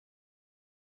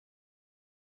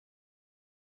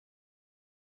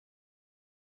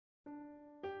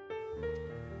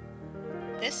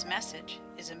This message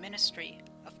is a ministry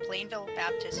of Plainville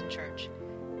Baptist Church.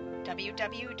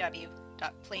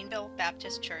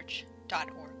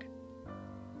 www.plainvillebaptistchurch.org.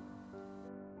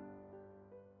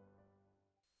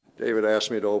 David asked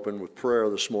me to open with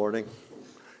prayer this morning.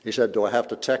 He said, "Do I have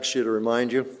to text you to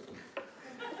remind you?"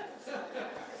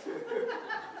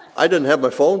 I didn't have my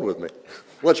phone with me.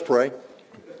 Let's pray.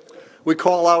 We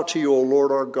call out to you, O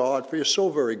Lord our God, for you're so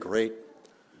very great.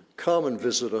 Come and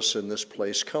visit us in this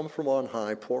place. Come from on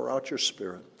high. Pour out your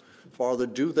Spirit. Father,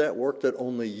 do that work that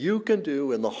only you can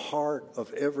do in the heart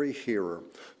of every hearer.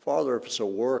 Father, if it's a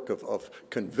work of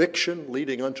conviction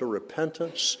leading unto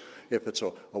repentance, if it's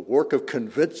a work of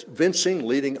convincing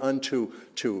leading unto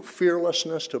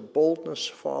fearlessness, to boldness,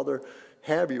 Father,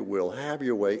 have your will, have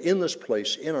your way in this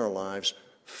place, in our lives.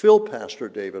 Fill Pastor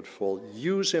David full.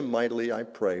 Use him mightily, I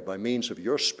pray, by means of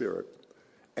your Spirit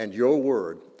and your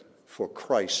word for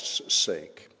Christ's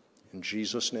sake. In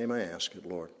Jesus' name I ask it,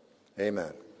 Lord.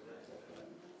 Amen.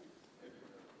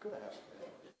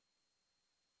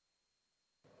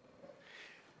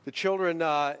 The children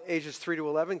ages 3 to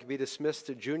 11 can be dismissed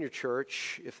to junior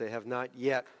church if they have not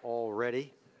yet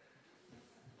already.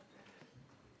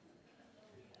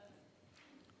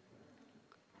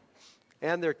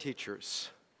 And their teachers.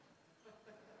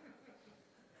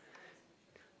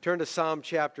 Turn to Psalm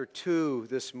chapter 2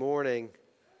 this morning.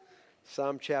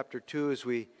 Psalm chapter 2 as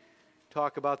we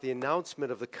talk about the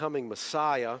announcement of the coming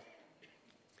Messiah.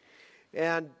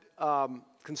 And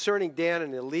concerning Dan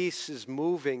and Elise's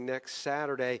moving next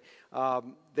Saturday,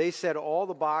 they said all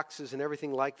the boxes and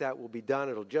everything like that will be done.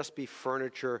 It'll just be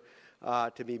furniture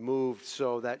to be moved,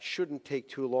 so that shouldn't take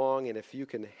too long. And if you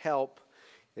can help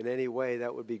in any way,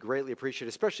 that would be greatly appreciated,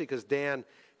 especially because Dan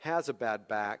has a bad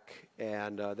back,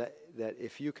 and that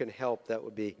if you can help, that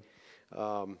would be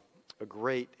a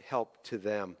great help to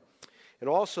them. And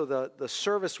also the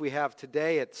service we have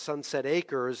today at Sunset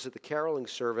Acres, at the caroling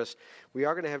service, we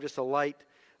are going to have just a light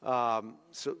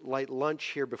lunch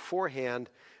here beforehand.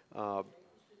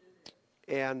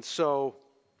 And so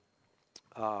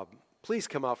please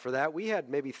come out for that. We had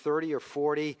maybe 30 or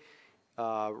 40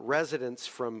 residents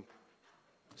from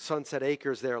Sunset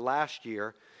Acres there last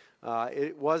year.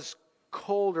 It was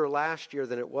colder last year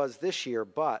than it was this year,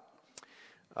 but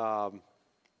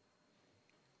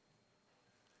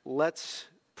let's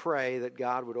pray that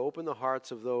God would open the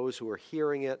hearts of those who are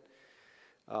hearing it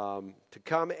to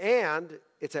come. And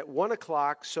it's at 1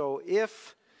 o'clock, so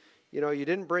if you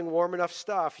didn't bring warm enough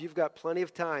stuff, you've got plenty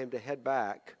of time to head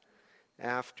back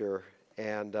after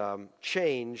and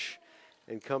change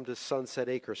and come to Sunset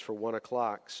Acres for 1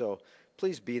 o'clock. So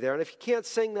please be there. And if you can't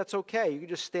sing, that's okay. You can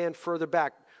just stand further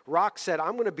back. Rock said,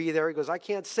 "I'm going to be there." He goes, "I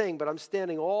can't sing, but I'm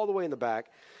standing all the way in the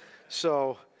back."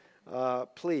 So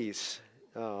please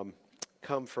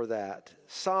come for that.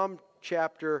 Psalm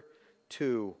chapter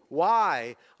 2.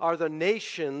 Why are the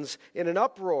nations in an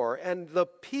uproar and the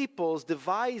peoples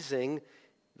devising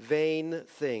vain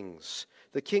things?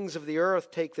 The kings of the earth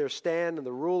take their stand, and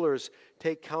the rulers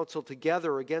take counsel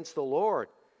together against the Lord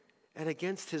and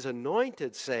against his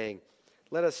anointed, saying,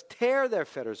 "Let us tear their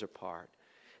fetters apart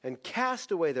and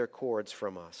cast away their cords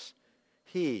from us."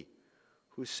 He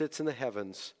who sits in the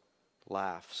heavens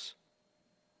laughs.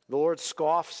 The Lord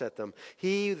scoffs at them.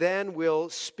 He then will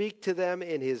speak to them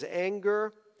in his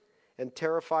anger and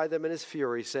terrify them in his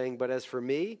fury, saying, "But as for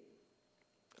me,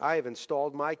 I have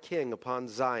installed my king upon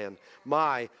Zion,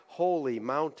 my holy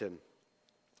mountain.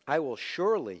 I will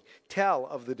surely tell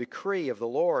of the decree of the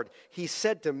Lord. He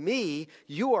said to me,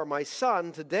 'You are my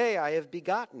son, today I have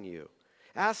begotten you.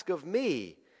 Ask of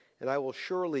me, and I will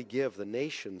surely give the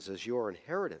nations as your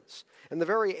inheritance, and the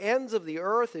very ends of the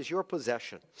earth as your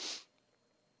possession.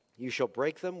 You shall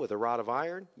break them with a rod of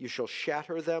iron. You shall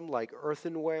shatter them like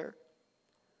earthenware.'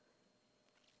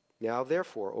 Now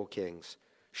therefore, O kings,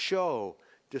 show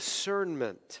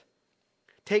discernment.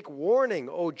 Take warning,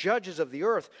 O judges of the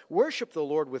earth. Worship the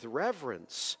Lord with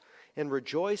reverence and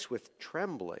rejoice with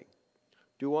trembling.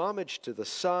 Do homage to the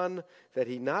Son, that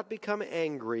he not become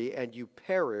angry and you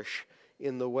perish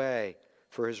in the way,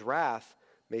 for his wrath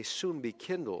may soon be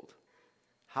kindled.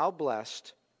 How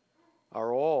blessed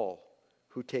are all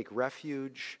who take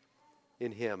refuge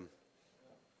in him."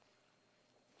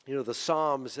 The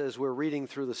Psalms, as we're reading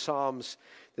through the Psalms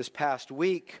this past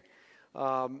week,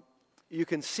 you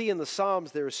can see in the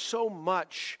Psalms there is so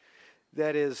much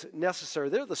that is necessary.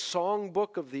 They're the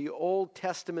songbook of the Old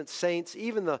Testament saints,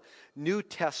 even the New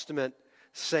Testament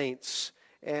saints,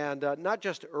 and not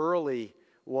just early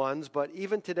ones, but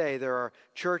even today there are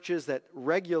churches that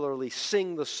regularly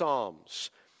sing the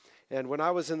Psalms. And when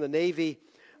I was in the Navy,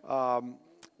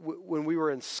 when we were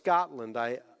in Scotland,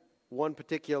 one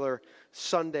particular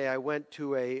Sunday, I went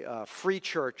to a free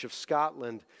church of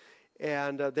Scotland,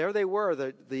 and there they were.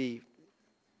 The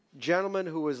gentleman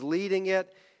who was leading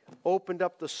it opened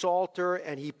up the Psalter,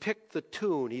 and he picked the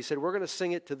tune. He said, we're going to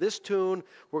sing it to this tune.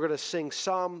 We're going to sing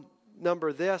Psalm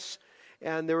number this.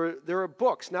 And there are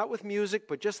books, not with music,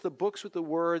 but just the books with the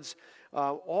words,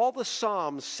 all the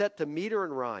Psalms set to meter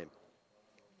and rhyme.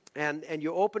 And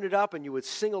you open it up and you would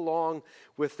sing along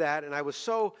with that. And I was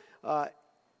so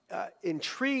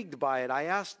intrigued by it. I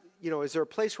asked, is there a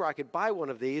place where I could buy one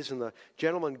of these? And the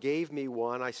gentleman gave me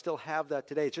one. I still have that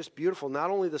today. It's just beautiful.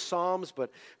 Not only the Psalms,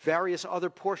 but various other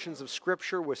portions of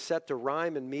Scripture were set to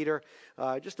rhyme and meter.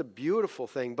 Just a beautiful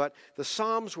thing. But the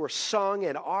Psalms were sung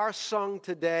and are sung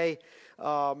today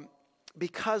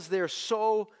because they're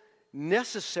so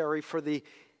necessary for the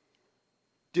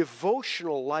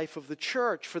devotional life of the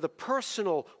church, for the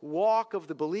personal walk of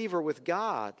the believer with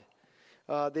God.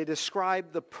 They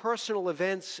describe the personal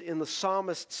events in the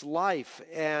psalmist's life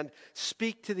and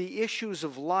speak to the issues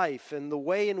of life and the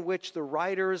way in which the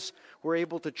writers were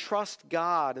able to trust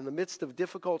God in the midst of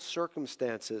difficult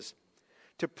circumstances,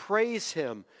 to praise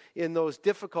Him in those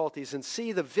difficulties and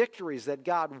see the victories that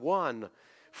God won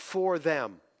for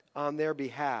them on their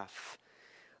behalf.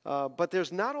 But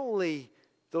there's not only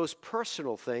those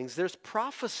personal things, there's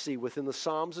prophecy within the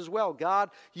Psalms as well. God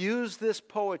used this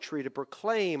poetry to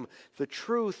proclaim the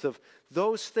truth of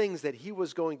those things that He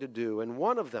was going to do. And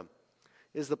one of them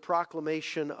is the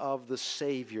proclamation of the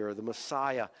Savior, the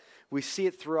Messiah. We see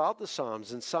it throughout the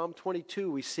Psalms. In Psalm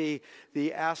 22, we see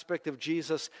the aspect of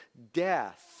Jesus'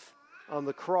 death on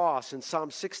the cross. In Psalm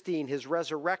 16, His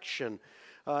resurrection.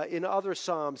 In other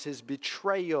Psalms, His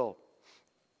betrayal.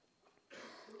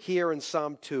 Here in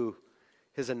Psalm 2,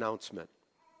 His announcement.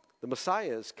 The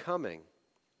Messiah is coming.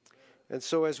 And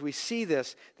so as we see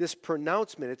this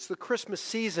pronouncement, it's the Christmas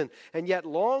season, and yet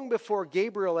long before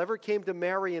Gabriel ever came to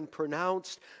Mary and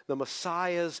pronounced the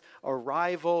Messiah's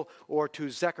arrival, or to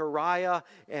Zechariah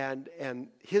and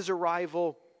his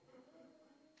arrival,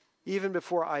 even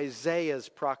before Isaiah's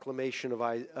proclamation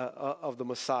of the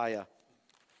Messiah,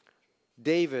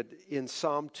 David in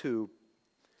Psalm 2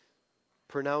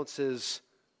 pronounces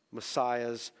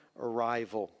Messiah's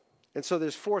arrival. And so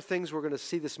there's four things we're going to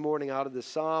see this morning out of this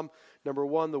psalm. Number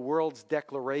one, the world's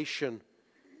declaration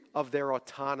of their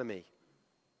autonomy.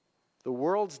 The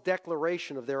world's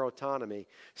declaration of their autonomy.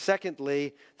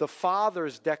 Secondly, the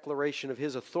Father's declaration of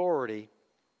His authority.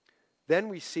 Then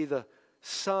we see the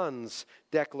Son's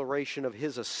declaration of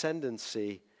His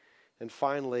ascendancy. And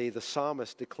finally, the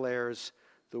psalmist declares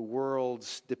the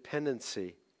world's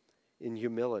dependency in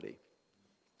humility.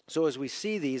 So as we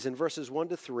see these in verses 1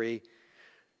 to 3,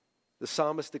 the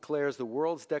psalmist declares the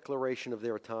world's declaration of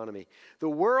their autonomy. The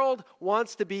world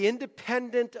wants to be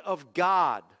independent of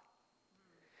God.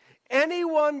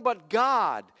 Anyone but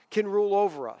God can rule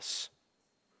over us.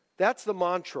 That's the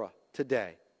mantra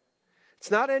today.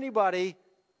 It's not anybody,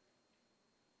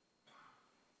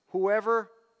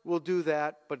 whoever will do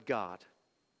that but God.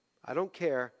 I don't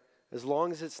care as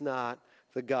long as it's not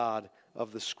the God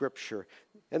of the Scripture.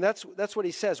 And that's what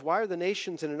he says. Why are the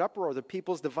nations in an uproar? The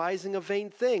people's devising a vain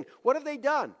thing. What have they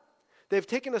done? They've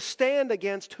taken a stand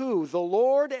against who? The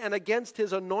Lord, and against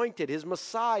His anointed, His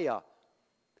Messiah,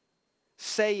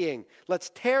 saying,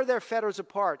 let's tear their fetters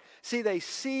apart. See, they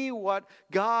see what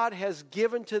God has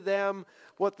given to them,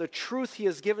 what the truth He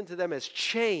has given to them as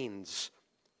chains,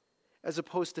 as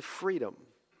opposed to freedom.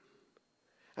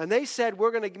 And they said,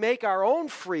 we're going to make our own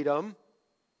freedom,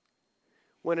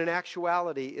 when in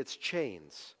actuality it's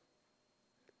chains.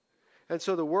 And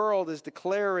so the world is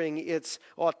declaring its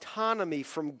autonomy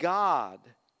from God.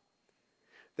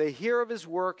 They hear of His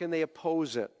work and they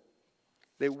oppose it.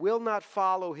 They will not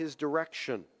follow His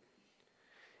direction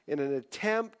in an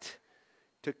attempt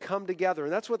to come together.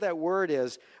 And that's what that word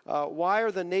is. Why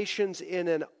are the nations in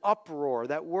an uproar?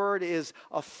 That word is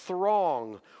a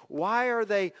throng. Why are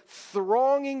they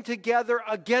thronging together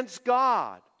against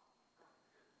God?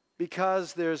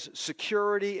 Because there's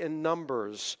security in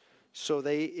numbers, so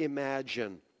they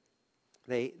imagine.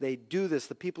 They do this.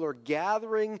 The people are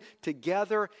gathering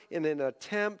together in an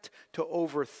attempt to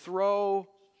overthrow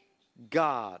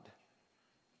God.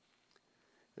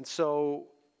 And so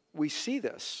we see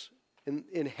this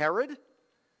in Herod.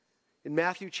 In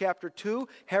Matthew chapter 2,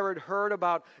 Herod heard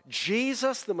about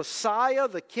Jesus, the Messiah,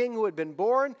 the King who had been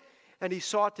born, and he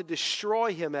sought to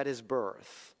destroy Him at His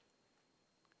birth.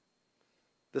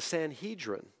 The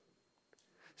Sanhedrin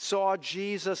saw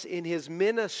Jesus in His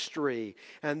ministry,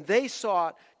 and they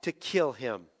sought to kill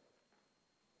Him.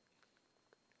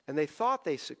 And they thought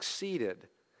they succeeded.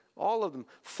 All of them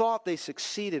thought they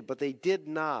succeeded, but they did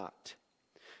not.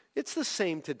 It's the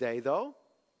same today, though.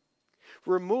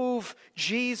 Remove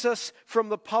Jesus from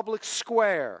the public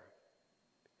square.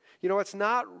 You know, it's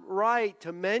not right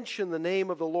to mention the name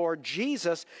of the Lord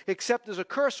Jesus except as a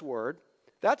curse word.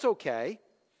 That's okay.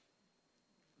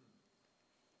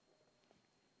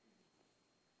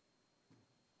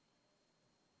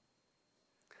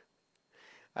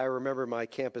 I remember my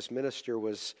campus minister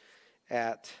was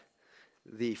at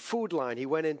the food line. He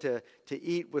went in to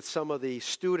eat with some of the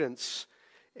students,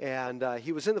 and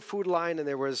he was in the food line, and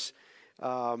there was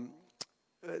an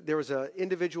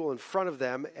individual in front of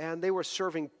them, and they were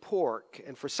serving pork,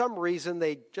 and for some reason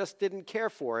they just didn't care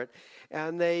for it,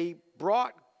 and they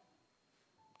brought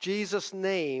Jesus'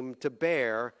 name to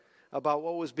bear about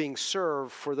what was being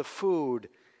served for the food,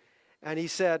 and he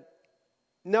said,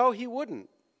 no, he wouldn't.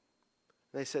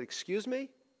 And they said, excuse me?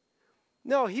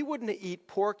 No, he wouldn't eat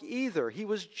pork either. He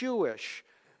was Jewish,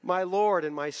 my Lord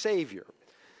and my Savior.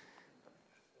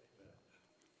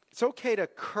 It's okay to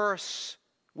curse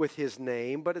with his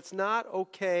name, but it's not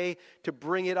okay to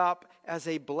bring it up as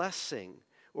a blessing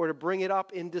or to bring it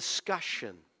up in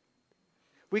discussion.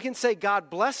 We can say, God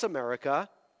bless America,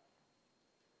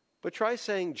 but try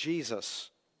saying, Jesus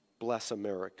bless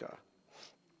America.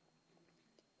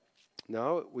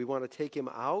 No, we want to take him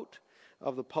out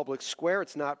of the public square.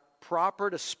 It's not proper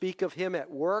to speak of him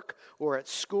at work or at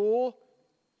school.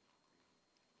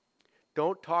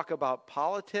 Don't talk about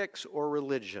politics or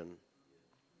religion.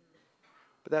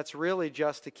 But that's really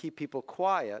just to keep people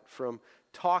quiet from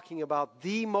talking about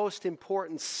the most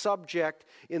important subject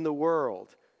in the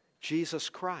world, Jesus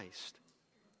Christ.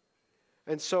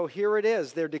 And so here it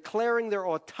is. They're declaring their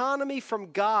autonomy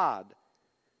from God.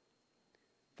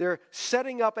 They're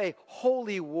setting up a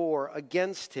holy war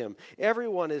against him.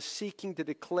 Everyone is seeking to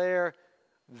declare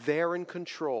they're in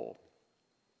control.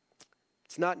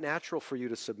 It's not natural for you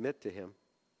to submit to him.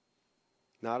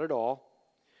 Not at all.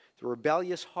 The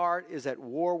rebellious heart is at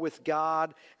war with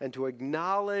God, and to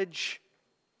acknowledge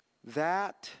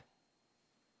that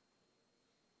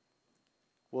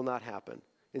will not happen.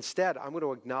 Instead, I'm going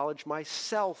to acknowledge my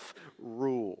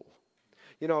self-rule.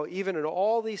 You know, even in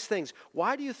all these things,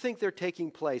 why do you think they're taking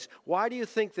place? Why do you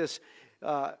think this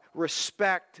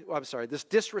this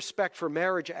Disrespect for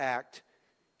Marriage Act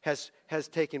has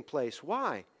taken place?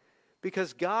 Why?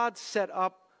 Because God set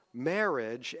up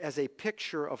marriage as a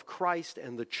picture of Christ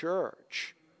and the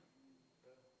church.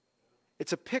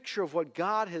 It's a picture of what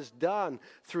God has done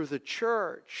through the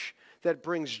church that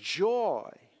brings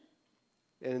joy.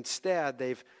 And instead,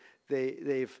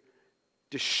 they've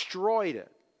destroyed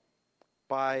it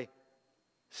by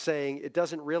saying it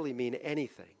doesn't really mean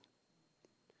anything.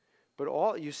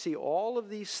 But you see all of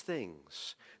these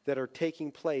things that are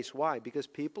taking place. Why? Because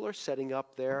people are setting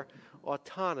up their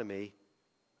autonomy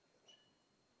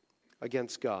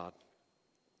against God.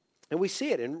 And we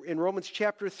see it in Romans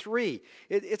chapter 3.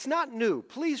 It's not new.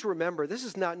 Please remember, this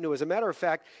is not new. As a matter of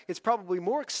fact, it's probably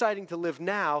more exciting to live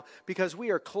now because we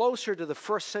are closer to the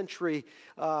first century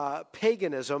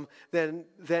paganism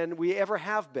than we ever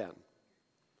have been.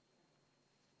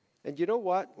 And you know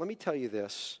what? Let me tell you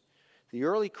this. The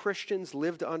early Christians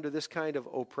lived under this kind of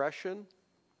oppression.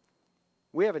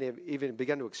 We haven't even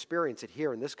begun to experience it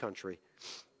here in this country.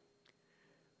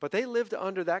 But they lived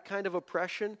under that kind of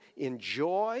oppression in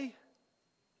joy,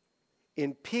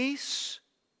 in peace,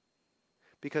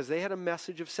 because they had a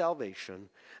message of salvation.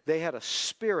 They had a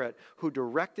Spirit who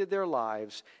directed their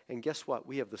lives. And guess what?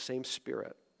 We have the same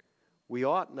Spirit. We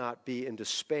ought not be in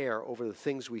despair over the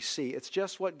things we see. It's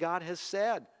just what God has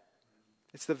said.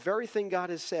 It's the very thing God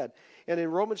has said. And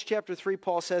in Romans chapter 3,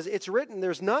 Paul says, it's written,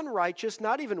 there's none righteous,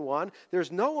 not even one.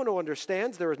 There's no one who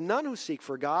understands. There is none who seek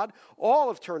for God. All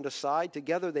have turned aside.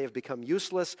 Together they have become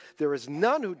useless. There is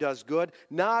none who does good,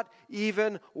 not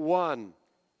even one.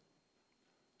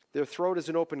 Their throat is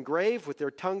an open grave. With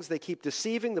their tongues they keep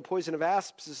deceiving. The poison of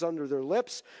asps is under their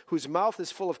lips, whose mouth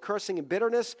is full of cursing and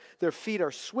bitterness. Their feet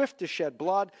are swift to shed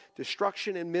blood.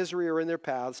 Destruction and misery are in their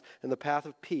paths, and the path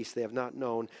of peace they have not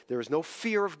known. There is no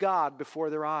fear of God before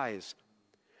their eyes.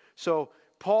 So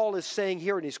Paul is saying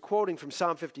here, and he's quoting from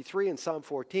Psalm 53 and Psalm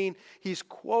 14. He's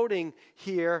quoting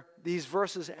here these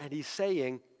verses, and he's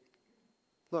saying,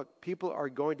 look, people are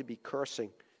going to be cursing.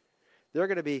 They're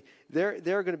going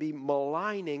to be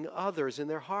maligning others in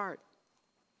their heart,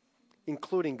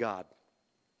 including God.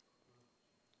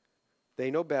 They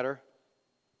know better.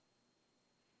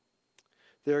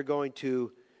 They're going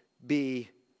to be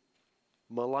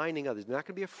maligning others. They're not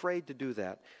going to be afraid to do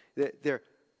that. They're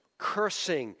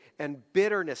cursing and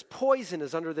bitterness. Poison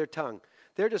is under their tongue.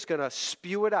 They're just going to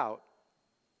spew it out.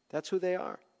 That's who they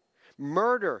are.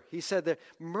 Murder, he said that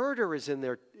murder is in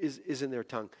their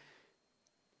tongue.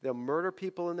 They'll murder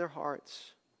people in their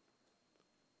hearts.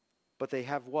 But they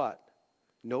have what?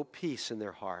 No peace in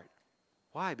their heart.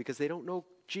 Why? Because they don't know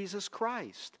Jesus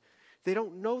Christ. They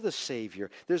don't know the Savior.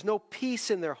 There's no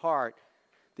peace in their heart.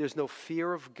 There's no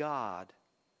fear of God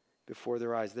before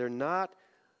their eyes. They're not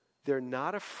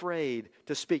afraid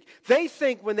to speak. They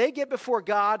think when they get before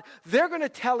God, they're going to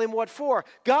tell him what for.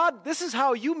 God, this is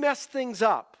how you mess things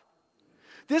up.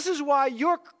 This is why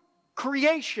your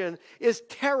creation is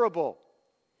terrible.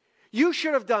 You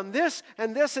should have done this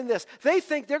and this and this. They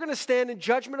think they're going to stand in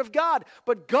judgment of God,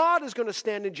 but God is going to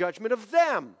stand in judgment of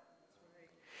them.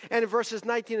 And in verses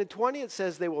 19 and 20, it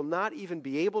says they will not even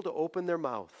be able to open their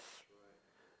mouth.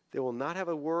 They will not have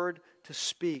a word to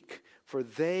speak, for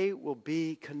they will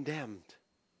be condemned.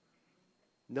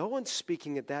 No one's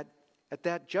speaking at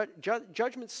that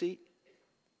judgment seat.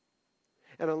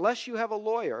 And unless you have a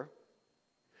lawyer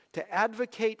to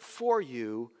advocate for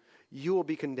you, you will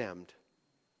be condemned.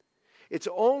 It's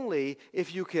only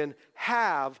if you can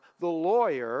have the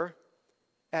lawyer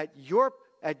at your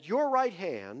right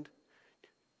hand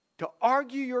to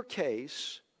argue your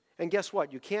case. And guess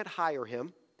what? You can't hire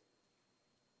him.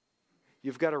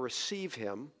 You've got to receive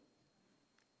him.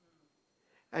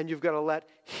 And you've got to let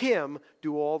him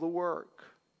do all the work.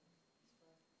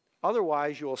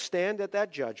 Otherwise, you will stand at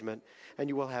that judgment and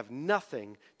you will have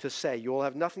nothing to say. You will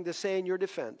have nothing to say in your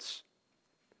defense.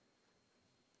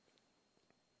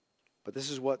 But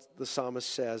this is what the psalmist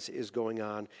says is going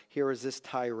on. Here is this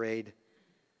tirade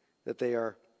that they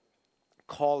are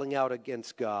calling out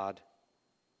against God.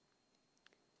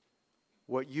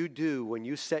 What you do when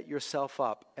you set yourself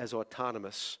up as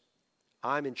autonomous,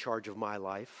 I'm in charge of my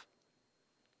life.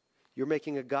 You're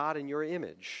making a God in your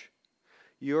image.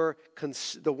 The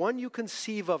one you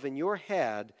conceive of in your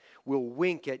head will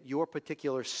wink at your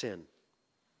particular sin.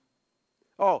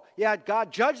 Oh, yeah,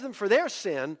 God judged them for their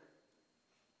sin,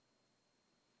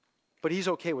 but he's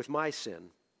okay with my sin.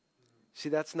 See,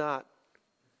 that's not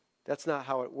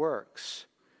how it works.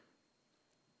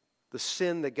 The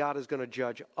sin that God is going to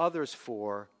judge others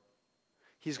for,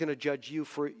 he's going to judge you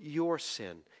for your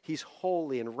sin. He's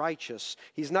holy and righteous.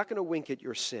 He's not going to wink at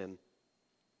your sin.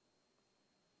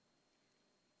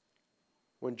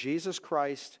 When Jesus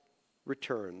Christ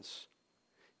returns,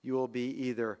 you will be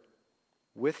either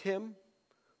with him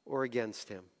or against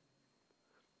him.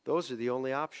 Those are the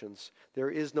only options.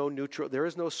 There is no neutral, there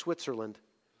is no Switzerland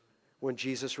when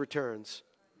Jesus returns.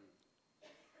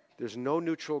 There's no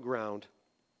neutral ground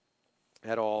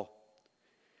at all.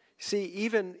 See,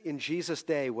 even in Jesus'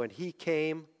 day when he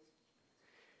came,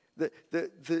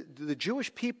 the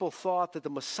Jewish people thought that the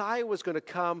Messiah was going to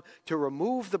come to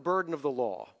remove the burden of the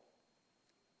law.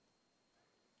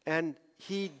 And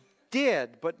he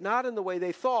did, but not in the way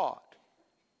they thought.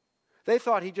 They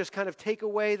thought he'd just kind of take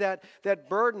away that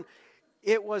burden.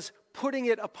 It was putting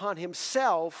it upon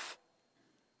himself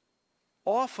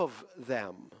off of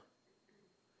them.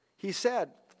 He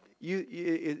said,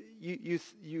 you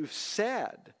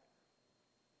said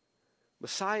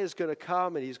Messiah is going to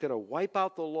come and he's going to wipe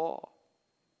out the law.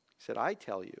 He said, I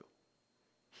tell you,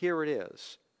 here it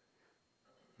is.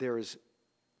 There is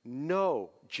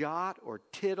no jot or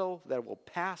tittle that will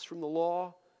pass from the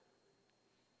law.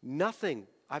 Nothing.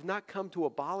 I've not come to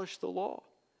abolish the law.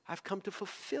 I've come to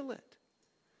fulfill it.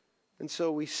 And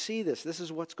so we see this. This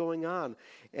is what's going on.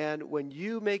 And when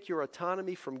you make your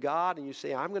autonomy from God and you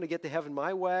say, I'm going to get to heaven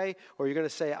my way, or you're going to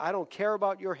say, I don't care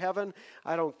about your heaven,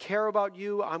 I don't care about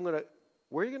you,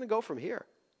 where are you going to go from here?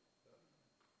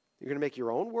 You're going to make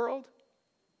your own world?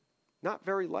 Not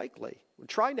very likely.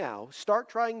 Try now. Start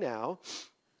trying now.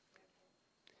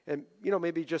 And,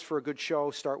 maybe just for a good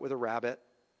show, start with a rabbit.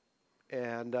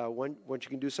 And once you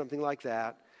can do something like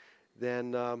that,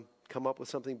 then come up with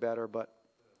something better. But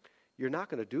you're not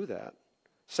going to do that.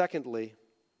 Secondly,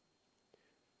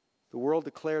 the world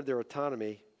declared their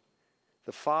autonomy.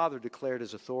 The Father declared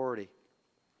his authority.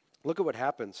 Look at what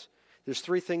happens. There's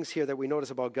three things here that we notice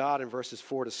about God in verses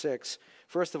 4 to 6.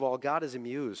 First of all, God is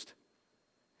amused.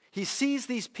 He sees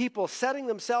these people setting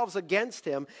themselves against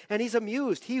him, and he's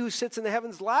amused. He who sits in the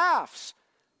heavens laughs.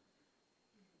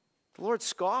 The Lord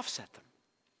scoffs at them.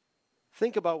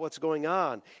 Think about what's going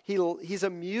on. He's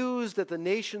amused at the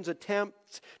nation's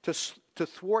attempt to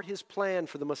thwart his plan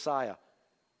for the Messiah.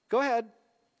 Go ahead.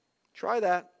 Try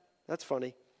that. That's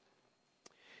funny.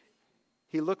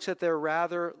 He looks at their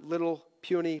rather little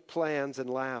puny plans and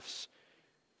laughs.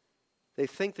 They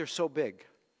think they're so big.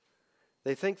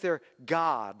 They think they're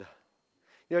God.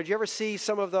 Did you ever see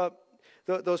some of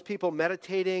those people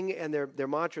meditating and their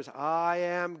mantras, I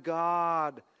am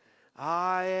God,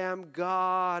 I am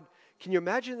God. Can you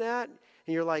imagine that?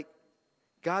 And you're like,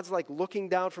 God's like looking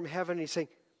down from heaven and he's saying,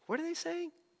 What are they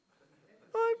saying?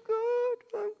 I'm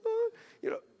good. You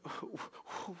know,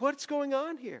 what's going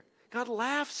on here? God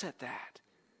laughs at that.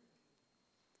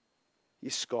 He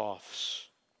scoffs.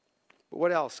 But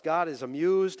what else? God is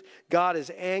amused. God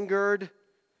is angered.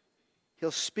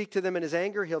 He'll speak to them in his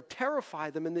anger. He'll terrify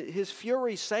them in his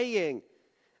fury, saying,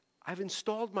 I've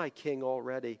installed my king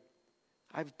already.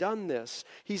 I've done this.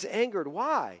 He's angered.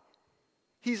 Why?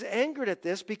 He's angered at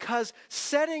this because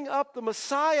setting up the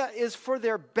Messiah is for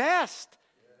their best.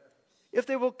 If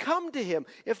they will come to him,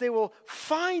 if they will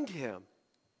find him.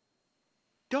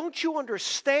 Don't you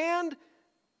understand?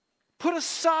 Put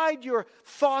aside your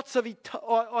thoughts of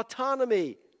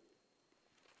autonomy.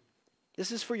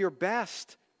 This is for your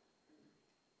best.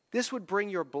 This would bring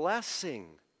your blessing.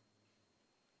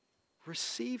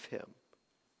 Receive him.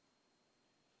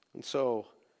 And so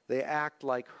they act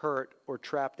like hurt or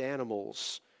trapped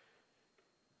animals,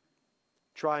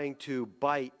 trying to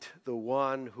bite the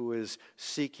one who is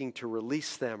seeking to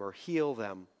release them or heal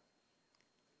them.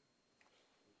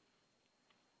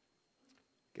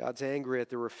 God's angry at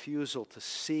the refusal to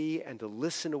see and to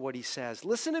listen to what he says.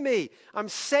 Listen to me. I'm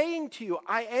saying to you,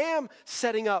 I am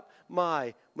setting up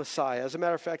my Messiah. As a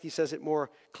matter of fact, he says it more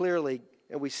clearly,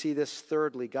 and we see this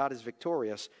thirdly. God is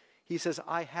victorious. He says,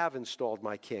 I have installed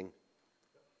my king.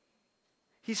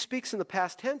 He speaks in the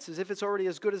past tense as if it's already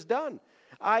as good as done.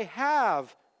 I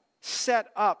have set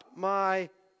up my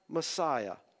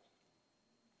Messiah.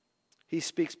 He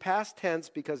speaks past tense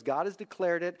because God has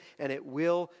declared it and it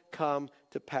will come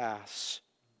to pass.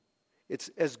 It's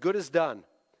as good as done.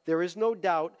 There is no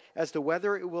doubt as to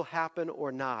whether it will happen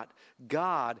or not.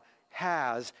 God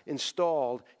has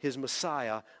installed his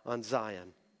Messiah on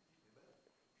Zion.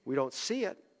 We don't see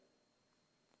it.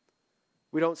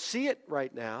 We don't see it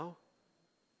right now.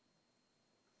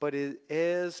 But it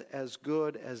is as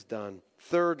good as done.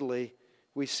 Thirdly,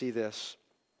 we see this.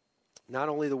 Not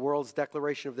only the world's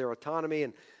declaration of their autonomy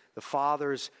and the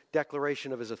Father's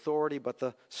declaration of his authority, but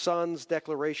the Son's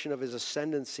declaration of his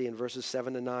ascendancy in verses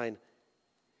 7 to 9.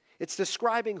 It's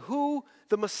describing who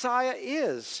the Messiah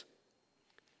is.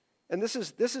 And this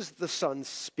is the Son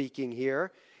speaking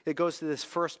here. It goes to this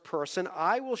first person.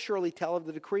 I will surely tell of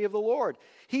the decree of the Lord.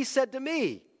 He said to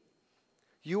me,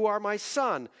 you are my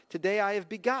son. Today I have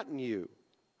begotten you.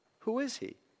 Who is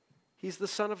he? He's the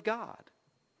Son of God.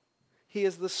 He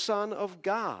is the Son of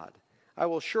God. I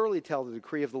will surely tell the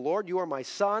decree of the Lord. You are my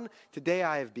son. Today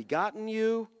I have begotten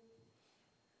you.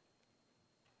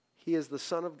 He is the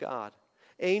Son of God.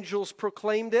 Angels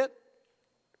proclaimed it.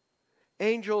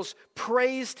 Angels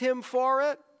praised him for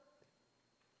it.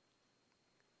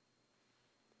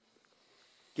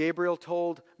 Gabriel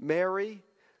told Mary,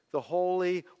 the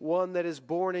Holy One that is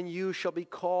born in you shall be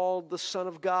called the Son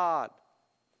of God.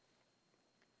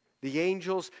 The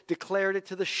angels declared it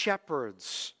to the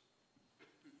shepherds.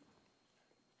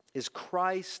 Is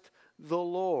Christ the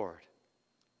Lord?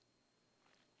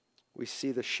 We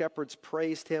see the shepherds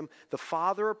praised him. The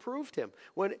Father approved him.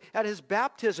 When at his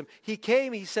baptism he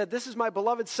came, he said, this is my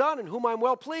beloved Son in whom I'm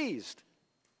well pleased.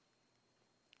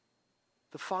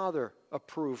 The Father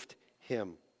approved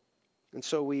him. And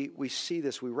so we see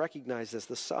this, we recognize this.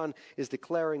 The Son is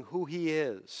declaring who he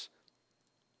is.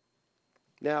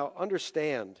 Now,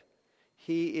 understand,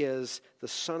 he is the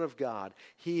Son of God.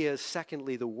 He is,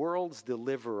 secondly, the world's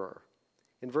deliverer.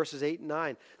 In verses 8 and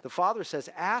 9, the Father says,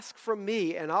 ask from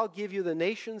me, and I'll give you the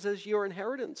nations as your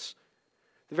inheritance,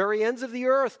 the very ends of the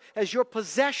earth as your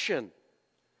possession.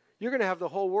 You're going to have the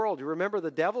whole world. You remember the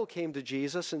devil came to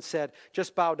Jesus and said,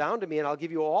 just bow down to me, and I'll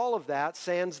give you all of that,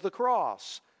 sans the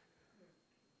cross.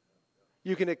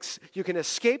 You can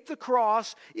escape the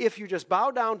cross if you just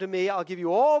bow down to me. I'll give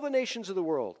you all the nations of the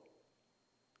world.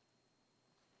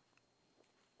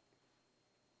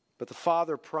 But the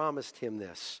Father promised him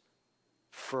this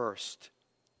first.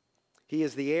 He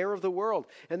is the heir of the world.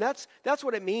 And that's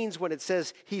what it means when it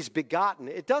says he's begotten.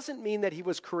 It doesn't mean that he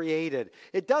was created.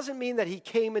 It doesn't mean that he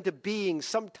came into being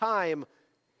sometime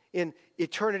in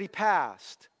eternity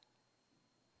past.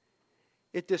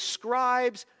 It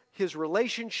describes his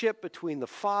relationship between the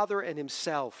Father and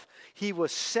himself. He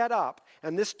was set up,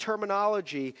 and this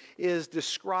terminology is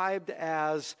described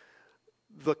as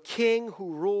the king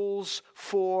who rules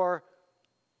for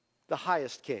the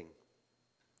highest king.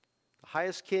 The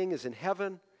highest king is in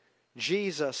heaven.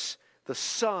 Jesus, the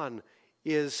Son,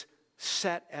 is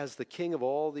set as the king of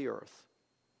all the earth.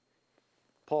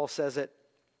 Paul says it,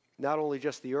 not only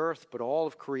just the earth, but all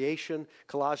of creation.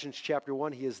 Colossians chapter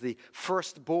 1, he is the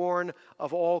firstborn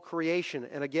of all creation.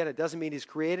 And again, it doesn't mean he's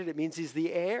created, it means he's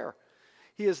the heir.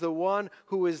 He is the one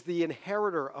who is the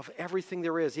inheritor of everything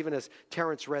there is, even as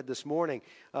Terrence read this morning,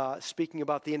 speaking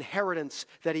about the inheritance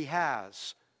that he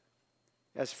has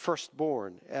as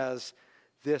firstborn, as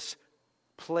this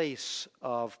place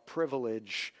of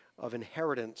privilege, of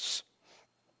inheritance.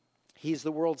 He's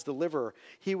the world's deliverer.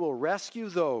 He will rescue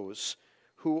those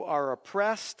who are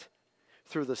oppressed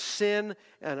through the sin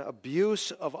and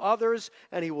abuse of others,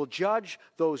 and he will judge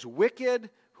those wicked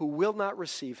who will not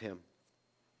receive him.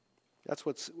 That's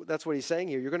what he's saying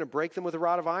here. You're going to break them with a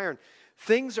rod of iron.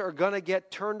 Things are going to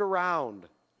get turned around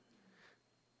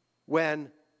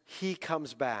when he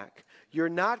comes back. You're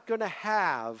not going to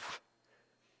have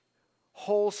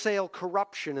wholesale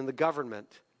corruption in the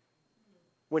government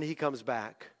when he comes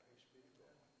back.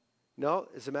 No,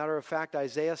 as a matter of fact,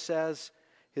 Isaiah says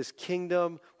his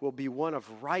kingdom will be one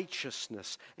of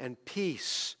righteousness and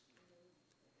peace.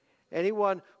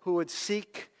 Anyone who would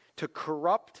seek to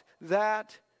corrupt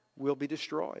that will be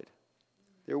destroyed.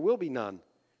 There will be none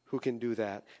who can do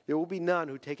that. There will be none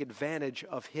who take advantage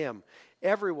of him.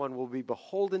 Everyone will be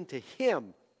beholden to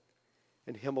him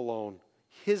and him alone.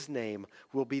 His name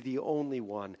will be the only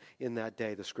one in that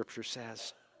day, the scripture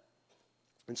says.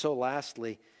 And so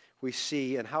lastly, we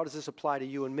see, and how does this apply to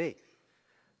you and me?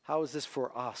 How is this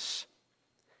for us?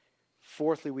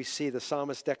 Fourthly, we see the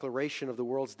psalmist's declaration of the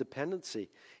world's dependency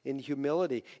in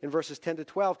humility. In verses 10 to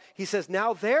 12, he says,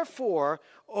 "Now therefore,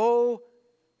 O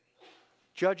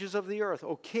judges of the earth,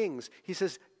 O kings," he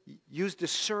says, use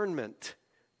discernment,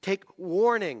 take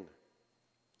warning.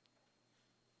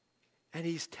 And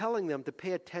he's telling them to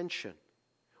pay attention.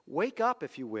 Wake up,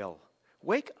 if you will.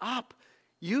 Wake up.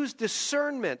 Use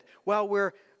discernment while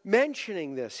we're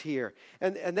mentioning this here.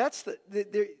 And that's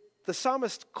the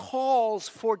psalmist calls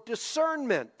for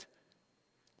discernment.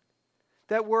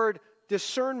 That word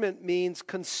discernment means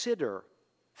consider,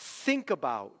 think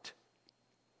about.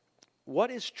 What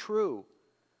is true?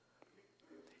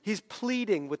 He's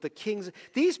pleading with the kings.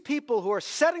 These people who are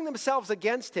setting themselves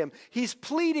against him, he's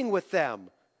pleading with them.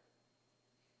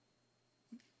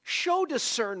 Show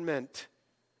discernment.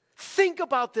 Think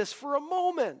about this for a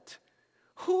moment.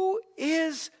 Who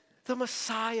is the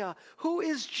Messiah? Who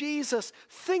is Jesus?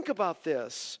 Think about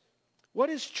this. What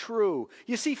is true?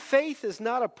 You see, faith is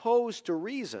not opposed to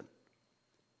reason.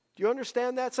 Do you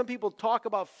understand that? Some people talk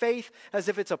about faith as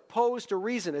if it's opposed to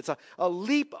reason. It's a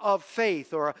leap of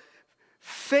faith or a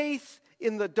faith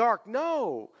in the dark.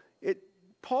 No.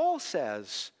 Paul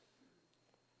says,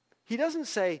 he doesn't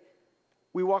say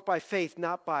we walk by faith,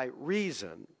 not by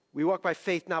reason. We walk by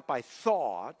faith, not by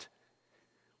thought.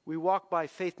 We walk by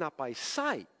faith, not by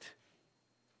sight.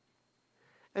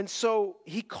 And so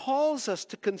he calls us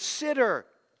to consider.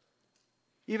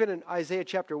 Even in Isaiah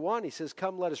chapter 1, he says,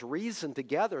 "Come, let us reason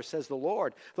together, says the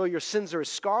Lord. Though your sins are as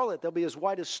scarlet, they'll be as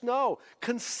white as snow."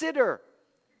 Consider.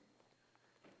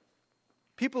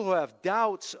 People who have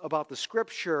doubts about the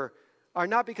Scripture are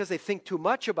not because they think too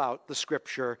much about the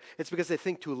Scripture. It's because they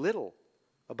think too little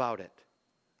about it.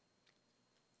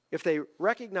 If they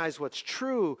recognize what's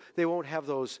true, they won't have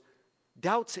those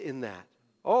doubts in that.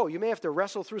 Oh, you may have to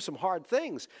wrestle through some hard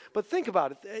things, but think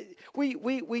about it.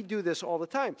 We do this all the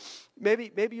time.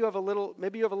 Maybe you have a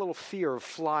little fear of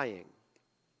flying.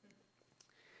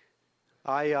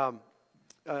 On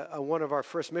one of our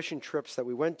first mission trips that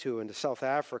we went to into South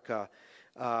Africa,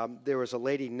 there was a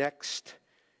lady next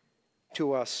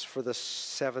to us for the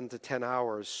 7 to 10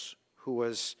 hours who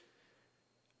was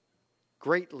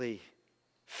greatly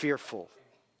fearful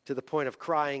to the point of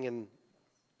crying and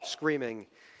screaming.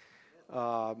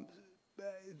 That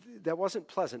wasn't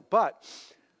pleasant. But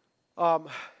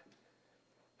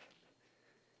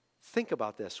think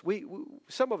about this.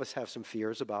 Some of us have some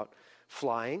fears about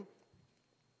flying.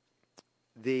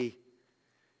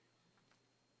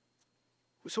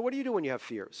 So what do you do when you have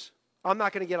fears? I'm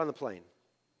not going to get on the plane.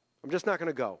 I'm just not going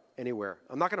to go anywhere.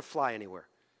 I'm not going to fly anywhere.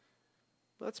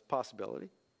 Well, that's a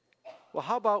possibility. Well,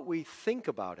 how about we think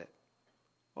about it?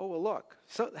 Oh, well, look.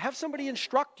 So have somebody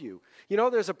instruct you. You know,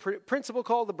 there's a principle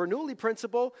called the Bernoulli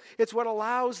principle. It's what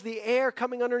allows the air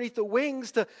coming underneath the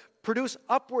wings to produce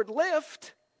upward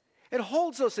lift. It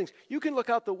holds those things. You can look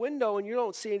out the window and you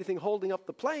don't see anything holding up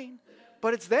the plane,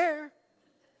 but it's there.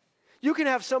 You can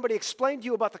have somebody explain to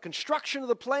you about the construction of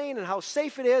the plane and how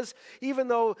safe it is, even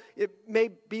though it may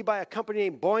be by a company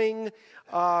named Boeing.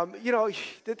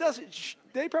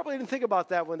 They probably didn't think about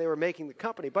that when they were making the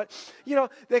company. But,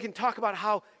 they can talk about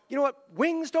how,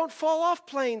 wings don't fall off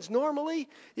planes normally.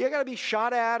 You got to be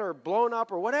shot at or blown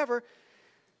up or whatever.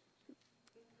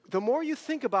 The more you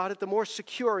think about it, the more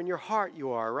secure in your heart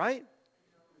you are, right?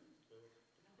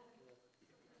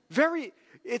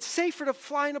 It's safer to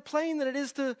fly in a plane than it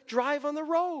is to drive on the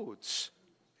roads.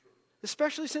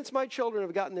 especially since my children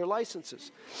have gotten their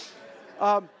licenses.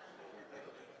 We'll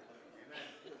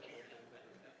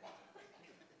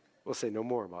say no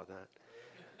more about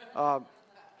that.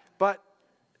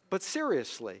 But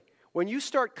seriously, when you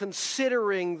start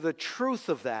considering the truth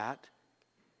of that,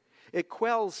 it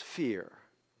quells fear.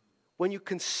 When you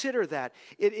consider that,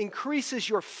 it increases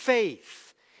your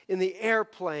faith in the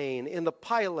airplane, in the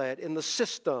pilot, in the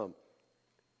system.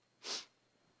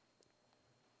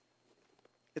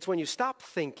 It's when you stop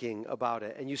thinking about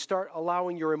it and you start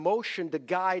allowing your emotion to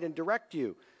guide and direct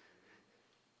you.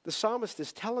 The psalmist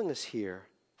is telling us here,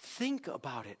 think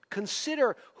about it.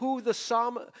 Consider who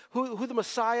the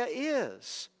Messiah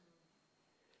is.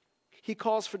 He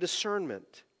calls for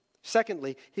discernment.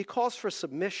 Secondly, he calls for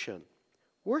submission.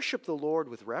 Worship the Lord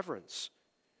with reverence.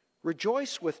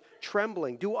 Rejoice with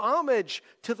trembling. Do homage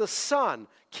to the Son.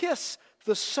 Kiss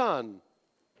the Son.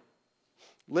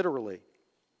 Literally.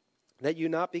 That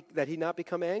he not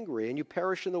become angry and you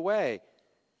perish in the way.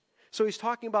 So he's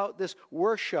talking about this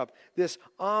worship, this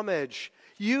homage.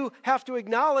 You have to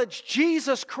acknowledge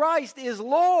Jesus Christ is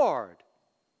Lord.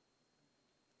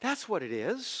 That's what it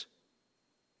is.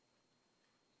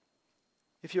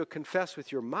 If you confess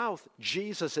with your mouth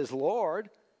Jesus is Lord,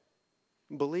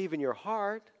 and believe in your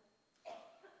heart,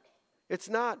 it's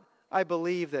not, I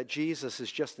believe that Jesus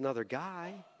is just another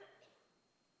guy,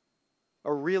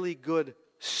 a really good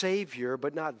Savior,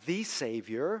 but not the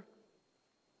Savior.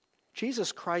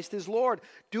 Jesus Christ is Lord.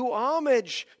 Do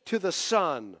homage to the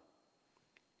Son.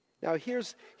 Now,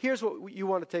 here's what you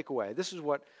want to take away. This is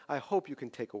what I hope you can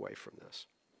take away from this.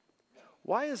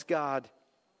 Why is God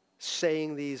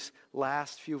saying these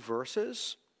last few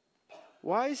verses?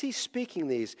 Why is he speaking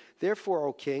these? Therefore,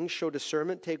 O kings, show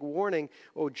discernment, take warning,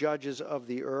 O judges of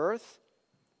the earth.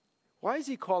 Why is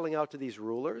he calling out to these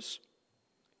rulers?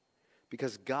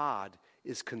 Because God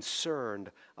is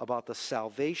concerned about the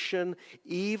salvation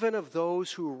even of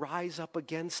those who rise up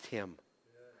against him.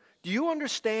 Do you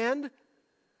understand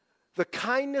the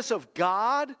kindness of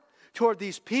God toward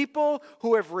these people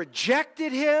who have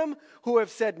rejected him, who have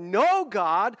said, no,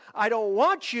 God, I don't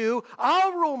want you,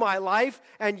 I'll rule my life,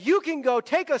 and you can go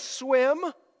take a swim?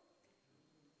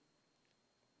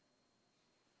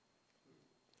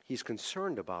 He's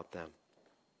concerned about them.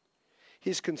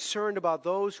 He's concerned about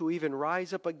those who even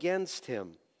rise up against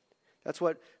him. That's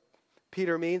what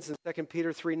Peter means in 2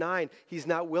 Peter 3:9. He's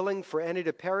not willing for any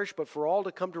to perish, but for all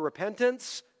to come to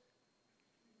repentance.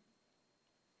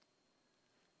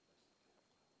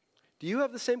 Do you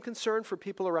have the same concern for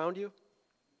people around you?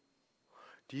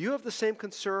 Do you have the same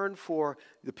concern for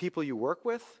the people you work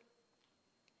with?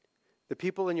 The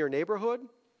people in your neighborhood?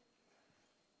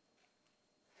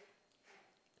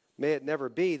 May it never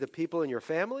be the people in your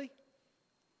family?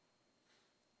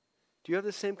 Do you have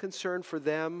the same concern for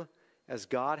them as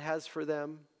God has for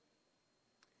them?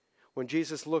 When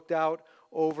Jesus looked out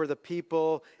over the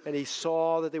people and he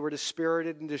saw that they were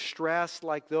dispirited and distressed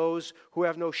like those who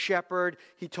have no shepherd,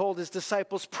 he told his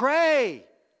disciples, pray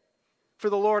for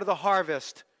the Lord of the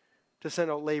harvest to send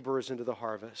out laborers into the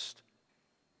harvest.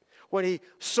 When he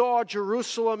saw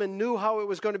Jerusalem and knew how it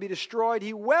was going to be destroyed,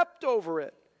 he wept over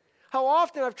it. How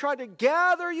often I've tried to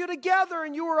gather you together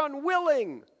and you were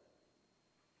unwilling.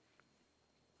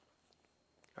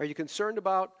 Are you concerned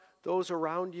about those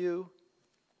around you?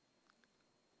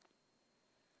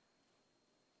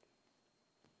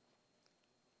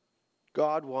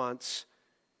 God wants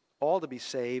all to be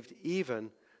saved, even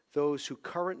those who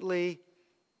currently,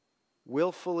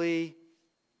 willfully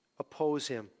oppose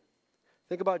him.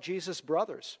 Think about Jesus'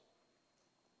 brothers.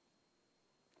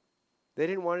 They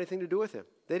didn't want anything to do with him.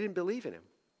 They didn't believe in him.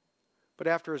 But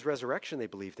after his resurrection, they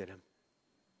believed in him.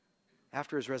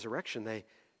 After his resurrection, they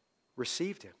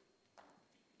received him.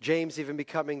 James even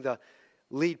becoming the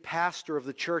lead pastor of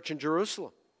the church in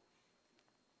Jerusalem.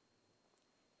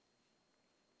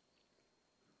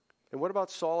 And what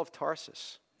about Saul of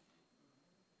Tarsus?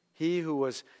 He who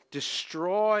was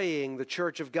destroying the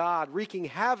church of God, wreaking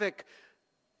havoc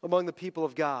among the people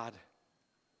of God.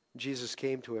 Jesus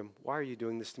came to him. Why are you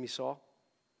doing this to me, Saul?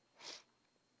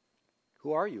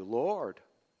 Who are you? Lord.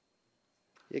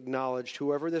 He acknowledged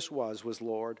whoever this was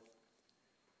Lord.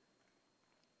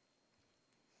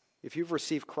 If you've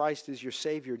received Christ as your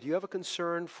Savior, do you have a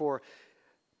concern for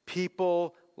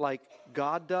people like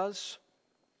God does?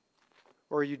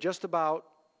 Or are you just about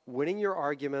winning your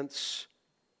arguments?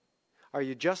 Are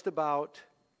you just about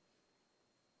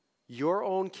your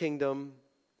own kingdom?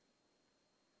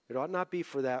 It ought not be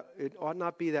for that. It ought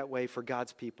not be that way for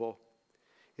God's people.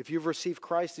 If you've received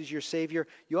Christ as your Savior,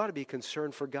 you ought to be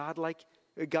concerned for God like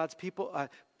God's people.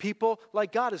 People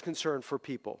like God is concerned for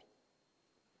people.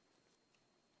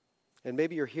 And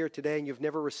maybe you're here today and you've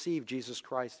never received Jesus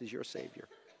Christ as your Savior.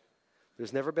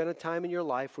 There's never been a time in your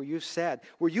life where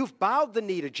you've bowed the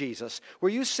knee to Jesus,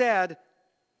 where you said,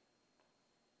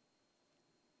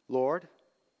 Lord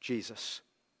Jesus,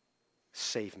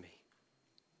 save me.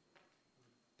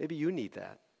 Maybe you need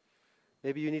that.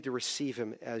 Maybe you need to receive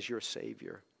him as your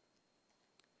Savior.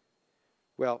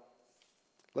 Well,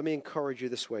 let me encourage you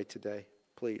this way today,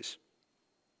 please.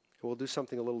 We'll do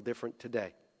something a little different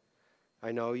today.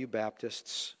 I know you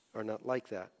Baptists are not like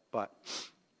that, but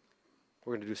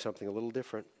we're going to do something a little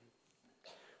different.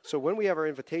 So when we have our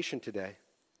invitation today,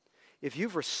 if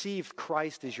you've received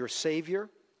Christ as your Savior,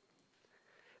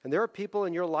 and there are people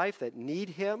in your life that need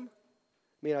him,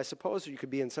 I mean, I suppose you could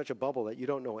be in such a bubble that you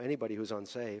don't know anybody who's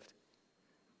unsaved.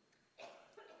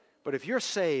 But if you're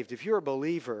saved, if you're a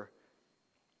believer,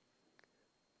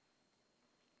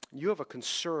 you have a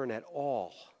concern at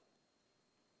all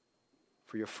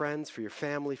for your friends, for your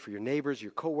family, for your neighbors,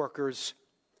 your coworkers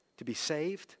to be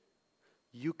saved,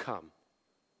 you come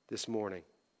this morning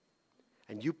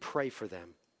and you pray for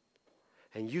them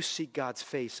and you seek God's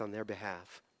face on their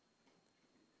behalf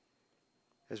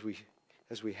as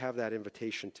we have that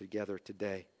invitation together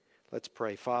today. Let's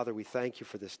pray. Father, we thank you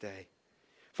for this day.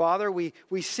 Father, we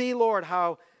see, Lord,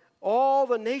 how all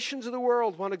the nations of the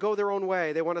world want to go their own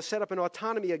way. They want to set up an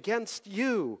autonomy against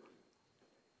you.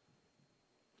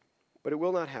 But it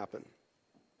will not happen.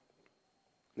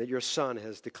 That your Son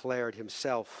has declared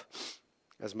himself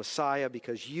as Messiah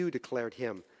because you declared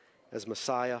him as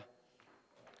Messiah.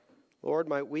 Lord,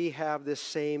 might we have this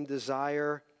same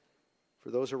desire for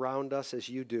those around us as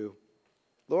you do.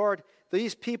 Lord,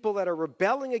 these people that are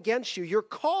rebelling against you, you're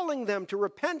calling them to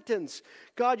repentance.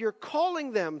 God, you're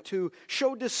calling them to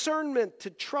show discernment, to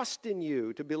trust in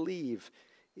you, to believe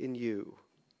in you,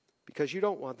 because you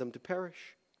don't want them to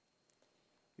perish.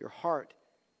 Your heart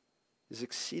is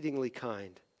exceedingly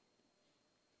kind.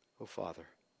 Oh, Father,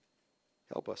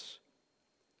 help us.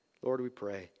 Lord, we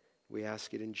pray. We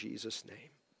ask it in Jesus' name.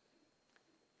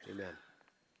 Amen.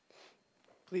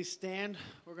 Please stand.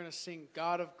 We're going to sing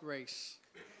God of Grace.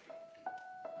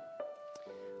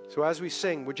 So as we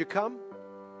sing, would you come?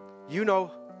 You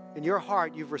know in your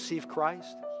heart you've received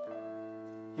Christ.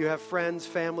 You have friends,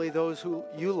 family, those who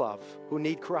you love, who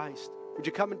need Christ. Would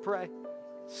you come and pray?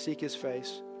 Seek his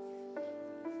face.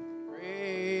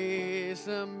 Grace,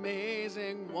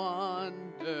 amazing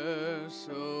wonder,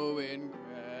 so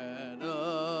incredible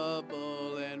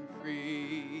and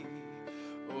free.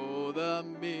 Oh, the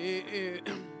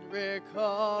miracle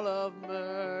of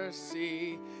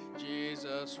mercy,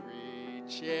 Jesus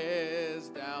reaches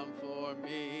down for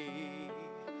me.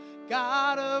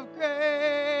 God of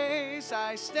grace,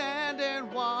 I stand in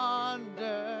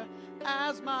wonder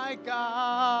as my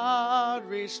God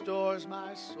restores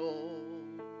my soul.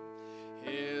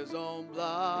 His own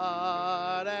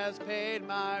blood has paid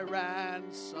my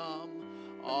ransom,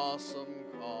 awesome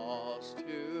cause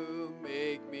to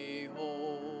make me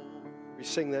whole. We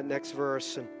sing that next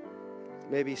verse, and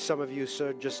maybe some of you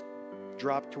just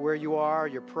drop to where you are,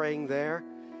 you're praying there.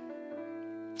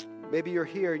 Maybe you're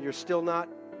here and you're still not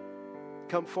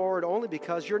come forward only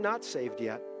because you're not saved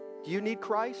yet. Do you need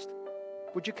Christ?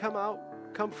 Would you come out,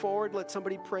 come forward, let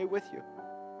somebody pray with you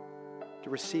to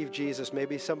receive Jesus?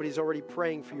 Maybe somebody's already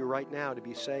praying for you right now to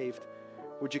be saved.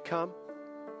 Would you come?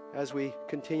 As we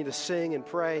continue to sing and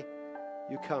pray,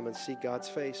 you come and seek God's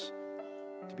face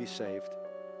to be saved.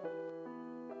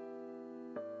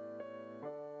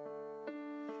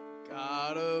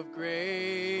 God of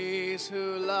grace,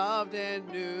 who loved and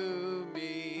knew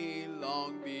me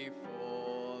long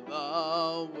before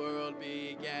the world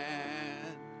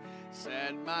began,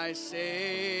 send my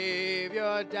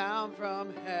Savior down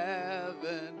from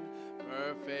heaven,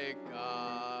 perfect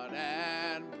God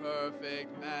and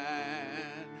perfect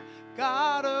man.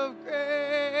 God of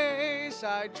grace,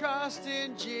 I trust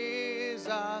in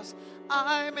Jesus,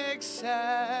 I'm accepted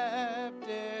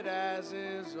as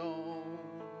his own.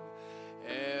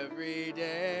 Every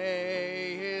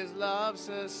day his love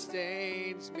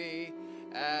sustains me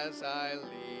as I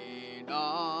lean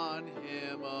on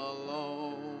him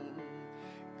alone.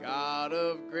 God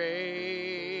of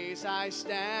grace, I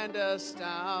stand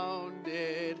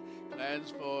astounded,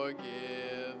 cleansed, forgiven,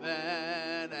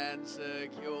 and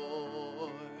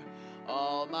secure.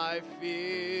 All my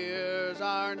fears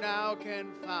are now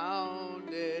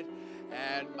confounded,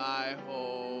 and my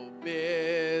hope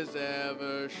is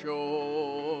ever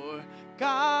sure.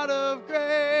 God of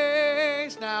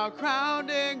grace, now crowned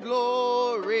in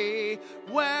glory,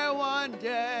 where one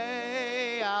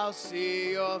day I'll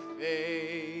see your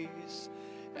face,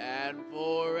 and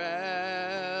forever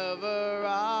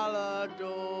I'll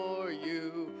adore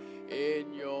you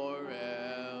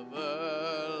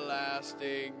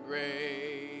everlasting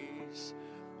grace.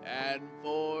 And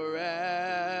forever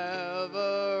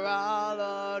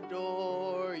I'll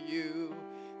adore you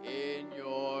in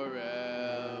your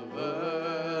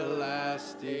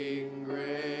everlasting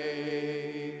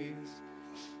grace.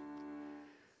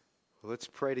 Let's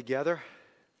pray together.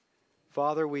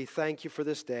 Father, we thank you for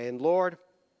this day. And Lord,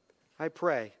 I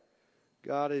pray,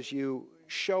 God, as you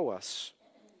show us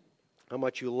how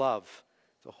much you love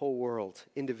the whole world,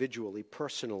 individually,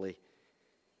 personally,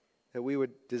 that we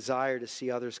would desire to see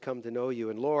others come to know you.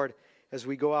 And Lord, as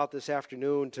we go out this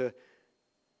afternoon to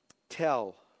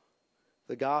tell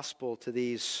the gospel to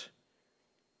these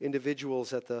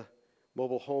individuals at the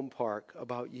mobile home park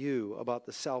about you, about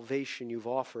the salvation you've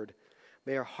offered,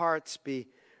 may our hearts be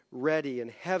ready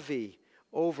and heavy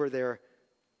over their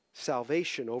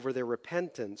salvation, over their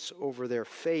repentance, over their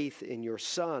faith in your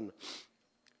Son.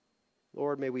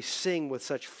 Lord, may we sing with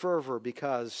such fervor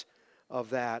because of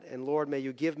that. And Lord, may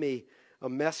you give me a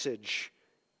message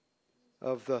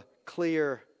of the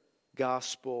clear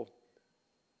gospel,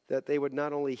 that they would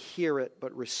not only hear it,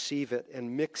 but receive it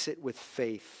and mix it with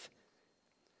faith.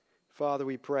 Father,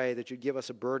 we pray that you'd give us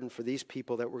a burden for these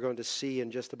people that we're going to see in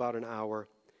just about an hour.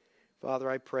 Father,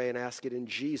 I pray and ask it in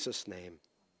Jesus' name.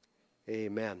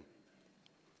 Amen.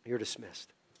 You're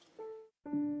dismissed.